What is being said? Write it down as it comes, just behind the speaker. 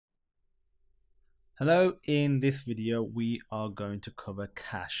Hello, in this video we are going to cover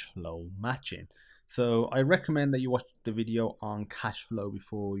cash flow matching. So I recommend that you watch the video on cash flow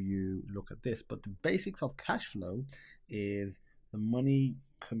before you look at this, but the basics of cash flow is the money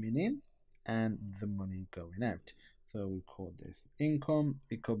coming in and the money going out. So we call this income.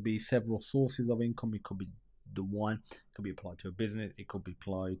 It could be several sources of income. It could be the one, it could be applied to a business, it could be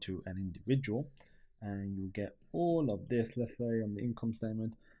applied to an individual, and you get all of this, let's say on the income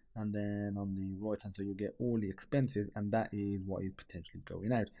statement, and then on the right hand side you get all the expenses, and that is what is potentially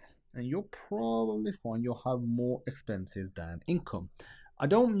going out. And you'll probably find you'll have more expenses than income. I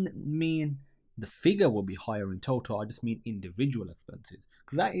don't mean the figure will be higher in total, I just mean individual expenses,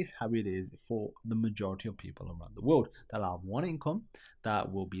 because that is how it is for the majority of people around the world. They'll have one income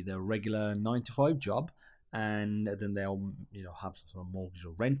that will be their regular 9 to 5 job, and then they'll have some sort of mortgage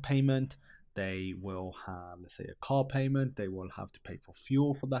or rent payment. They will have, let's say, a car payment. They will have to pay for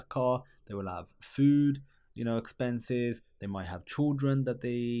fuel for that car. They will have food, expenses. They might have children that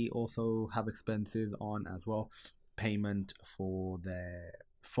they also have expenses on as well. Payment for their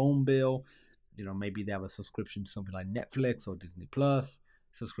phone bill. Maybe they have a subscription to something like Netflix or Disney Plus,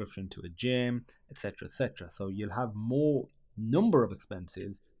 subscription to a gym, etc., etc. So you'll have more number of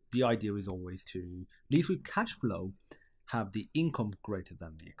expenses. The idea is always to, at least with cash flow, have the income greater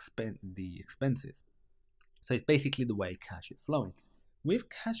than the expenses. So it's basically the way cash is flowing. With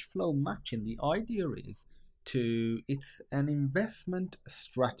cash flow matching, the idea is it's an investment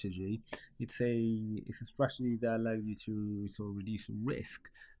strategy. It's a strategy that allows you to sort of reduce risk,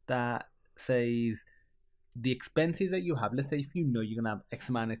 that says the expenses that you have, let's say if you're gonna have X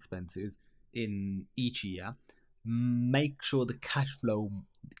amount of expenses in each year, make sure the cash flow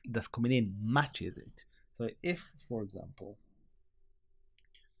that's coming in matches it. So if, for example,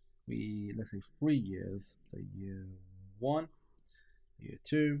 let's say 3 years, so year 1, year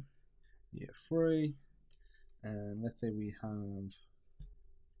 2, year 3, and let's say we have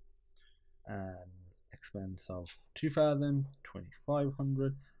an expense of 2,000,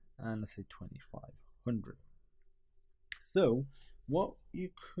 2,500, and let's say 2,500. So what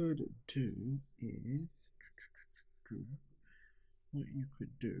you could do is,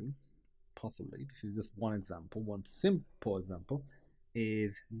 possibly, this is just one example, one simple example,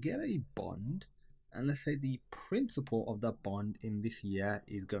 is get a bond, and let's say the principal of that bond in this year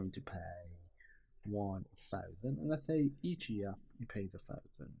is going to pay 1,000, and let's say each year it pays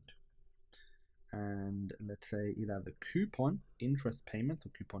 1,000. And let's say either the coupon interest payment, so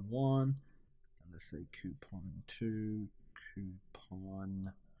coupon 1, and let's say coupon 2,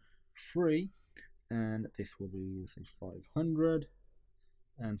 coupon 3, and this will be, let's say, 500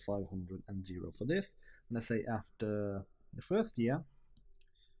 and 500 and 0 for this. And let's say after the first year,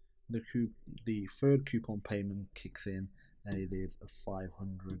 the third coupon payment kicks in, and it is a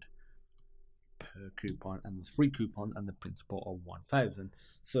 500 per coupon, and there's 3 coupons and the principal of 1,000.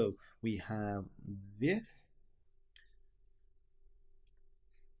 So we have this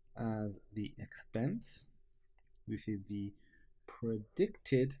as the expense. This is the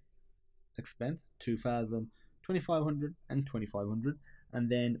predicted expense, 2,000, 2,500 and 2,500, and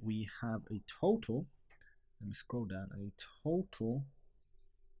then we have a total, let me scroll down, a total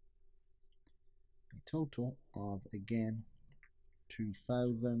of, again,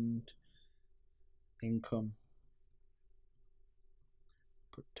 2,000 income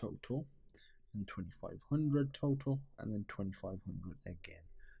per total, and 2,500 total, and then 2,500 again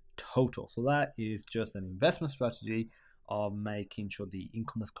total. So that is just an investment strategy of making sure the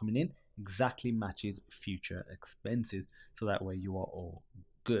income that's coming in exactly matches future expenses, so that way you are all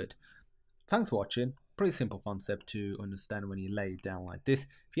good. Thanks for watching. Pretty simple concept to understand when you lay it down like this.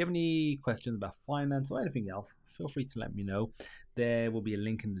 If you have any questions about finance or anything else, feel free to let me know. There will be a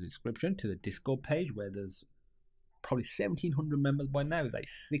link in the description to the Discord page, where there's probably 1,700 members by now. It's like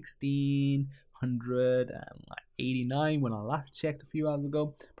 1,689 when I last checked a few hours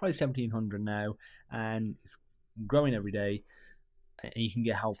ago. Probably 1,700 now, and it's growing every day. And you can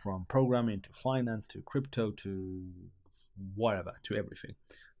get help from programming to finance to crypto to whatever, to everything.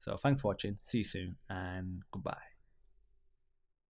 So thanks for watching. See you soon, and goodbye.